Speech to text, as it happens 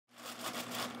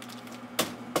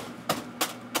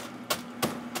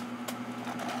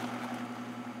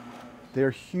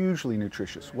They're hugely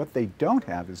nutritious. What they don't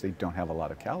have is they don't have a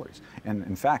lot of calories. And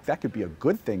in fact, that could be a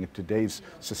good thing in today's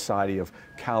society of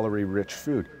calorie-rich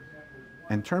food.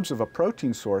 In terms of a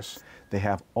protein source, they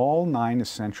have all 9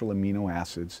 essential amino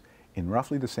acids in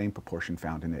roughly the same proportion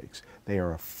found in eggs. They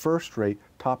are a first-rate,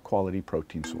 top-quality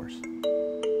protein source.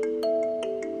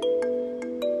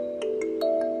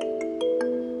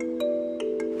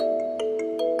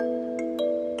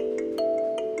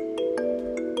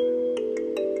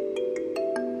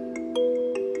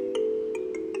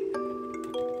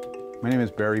 My name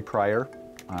is Barry Pryor.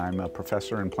 I'm a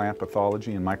professor in plant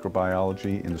pathology and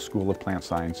microbiology in the School of Plant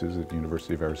Sciences at the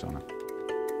University of Arizona.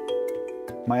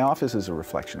 My office is a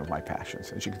reflection of my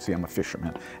passions. As you can see, I'm a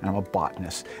fisherman, and I'm a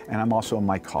botanist, and I'm also a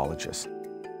mycologist.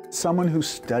 Someone who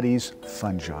studies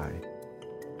fungi.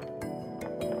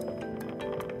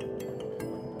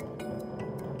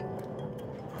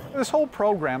 This whole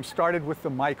program started with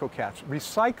the MycoCats,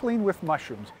 recycling with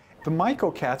mushrooms. The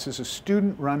MycoCats is a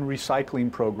student-run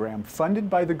recycling program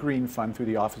funded by the Green Fund through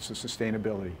the Office of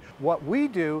Sustainability. What we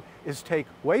do is take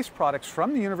waste products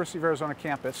from the University of Arizona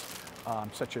campus,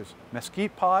 such as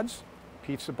mesquite pods,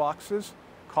 pizza boxes,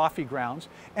 coffee grounds,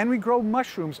 and we grow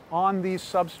mushrooms on these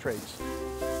substrates.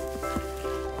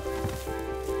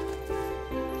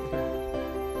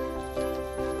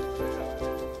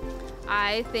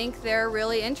 I think they're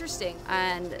really interesting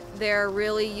and they're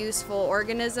really useful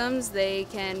organisms. They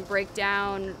can break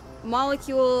down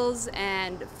molecules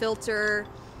and filter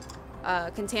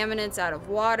contaminants out of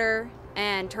water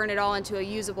and turn it all into a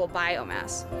usable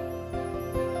biomass.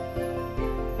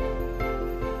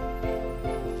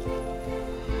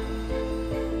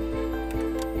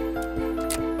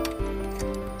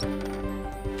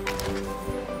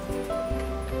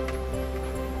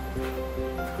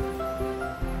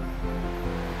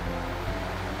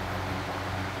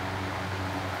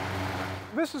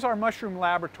 This is our mushroom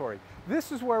laboratory.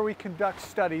 This is where we conduct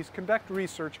studies, conduct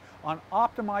research on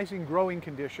optimizing growing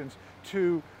conditions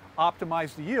to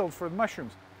optimize the yield for the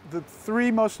mushrooms. The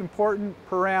 3 most important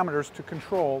parameters to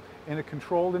control in a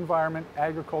controlled environment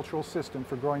agricultural system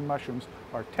for growing mushrooms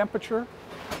are temperature,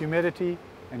 humidity,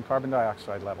 and carbon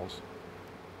dioxide levels.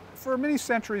 For many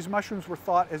centuries, mushrooms were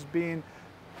thought as being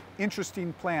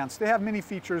interesting plants. They have many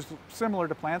features similar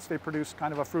to plants. They produce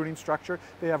kind of a fruiting structure.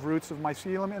 They have roots of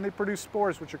mycelium, and they produce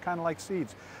spores, which are kind of like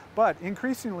seeds. But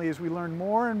increasingly, as we learn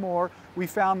more and more, we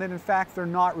found that in fact they're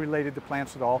not related to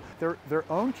plants at all. They're their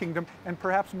own kingdom, and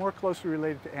perhaps more closely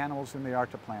related to animals than they are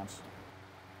to plants.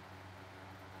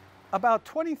 About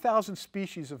 20,000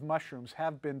 species of mushrooms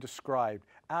have been described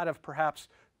out of perhaps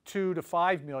 2 to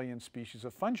 5 million species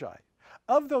of fungi.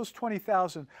 Of those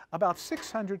 20,000, about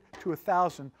 600 to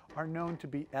 1,000 are known to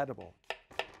be edible.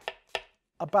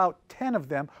 About 10 of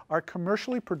them are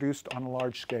commercially produced on a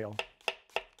large scale.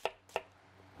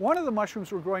 One of the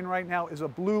mushrooms we're growing right now is a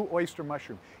blue oyster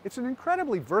mushroom. It's an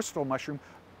incredibly versatile mushroom,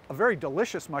 a very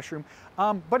delicious mushroom,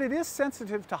 but it is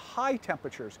sensitive to high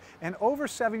temperatures. And over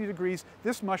 70 degrees,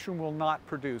 this mushroom will not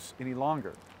produce any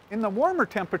longer. In the warmer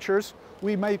temperatures,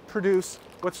 we may produce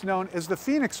what's known as the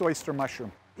phoenix oyster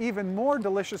mushroom. Even more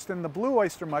delicious than the blue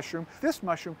oyster mushroom, this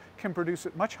mushroom can produce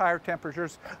at much higher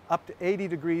temperatures, up to 80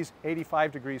 degrees,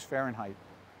 85 degrees Fahrenheit.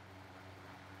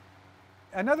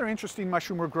 Another interesting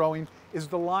mushroom we're growing is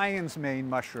the lion's mane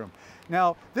mushroom.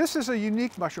 Now, this is a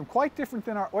unique mushroom, quite different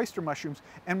than our oyster mushrooms,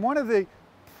 and one of the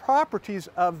properties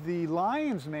of the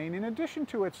lion's mane, in addition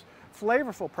to its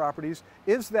flavorful properties,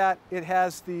 is that it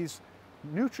has these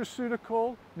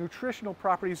nutraceutical, nutritional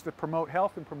properties that promote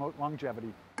health and promote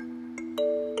longevity.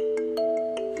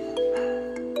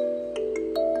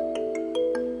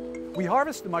 We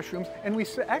harvest the mushrooms, and we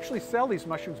actually sell these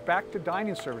mushrooms back to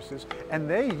dining services, and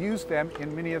they use them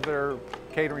in many of their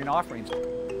catering offerings.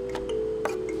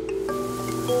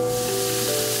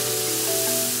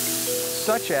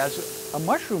 Such as a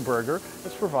mushroom burger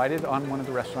that's provided on one of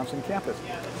the restaurants on campus.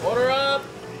 Order up!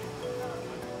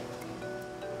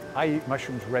 I eat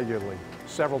mushrooms regularly,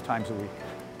 several times a week.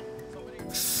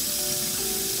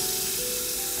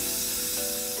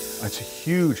 It's a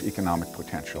huge economic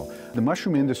potential. The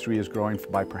mushroom industry is growing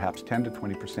by perhaps 10 to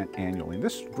 20% annually.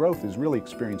 This growth is really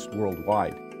experienced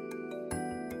worldwide.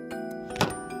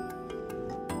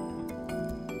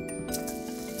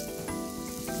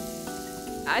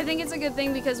 I think it's a good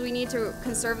thing because we need to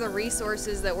conserve the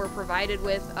resources that we're provided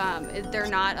with. They're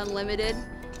not unlimited,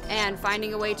 and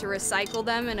finding a way to recycle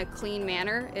them in a clean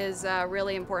manner is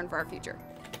really important for our future.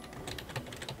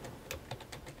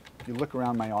 If you look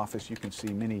around my office, you can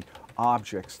see many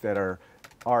objects that are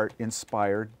art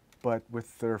inspired, but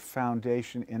with their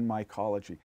foundation in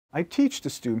mycology. I teach the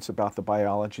students about the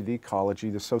biology, the ecology,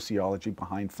 the sociology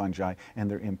behind fungi and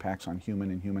their impacts on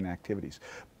human and human activities.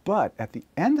 But at the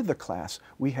end of the class,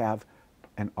 we have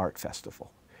an art festival.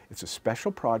 It's a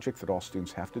special project that all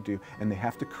students have to do, and they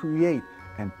have to create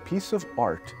a piece of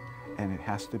art, and it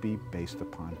has to be based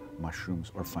upon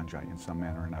mushrooms or fungi in some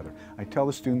manner or another. I tell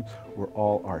the students we're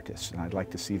all artists, and I'd like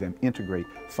to see them integrate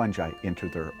fungi into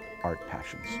their art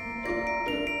passions.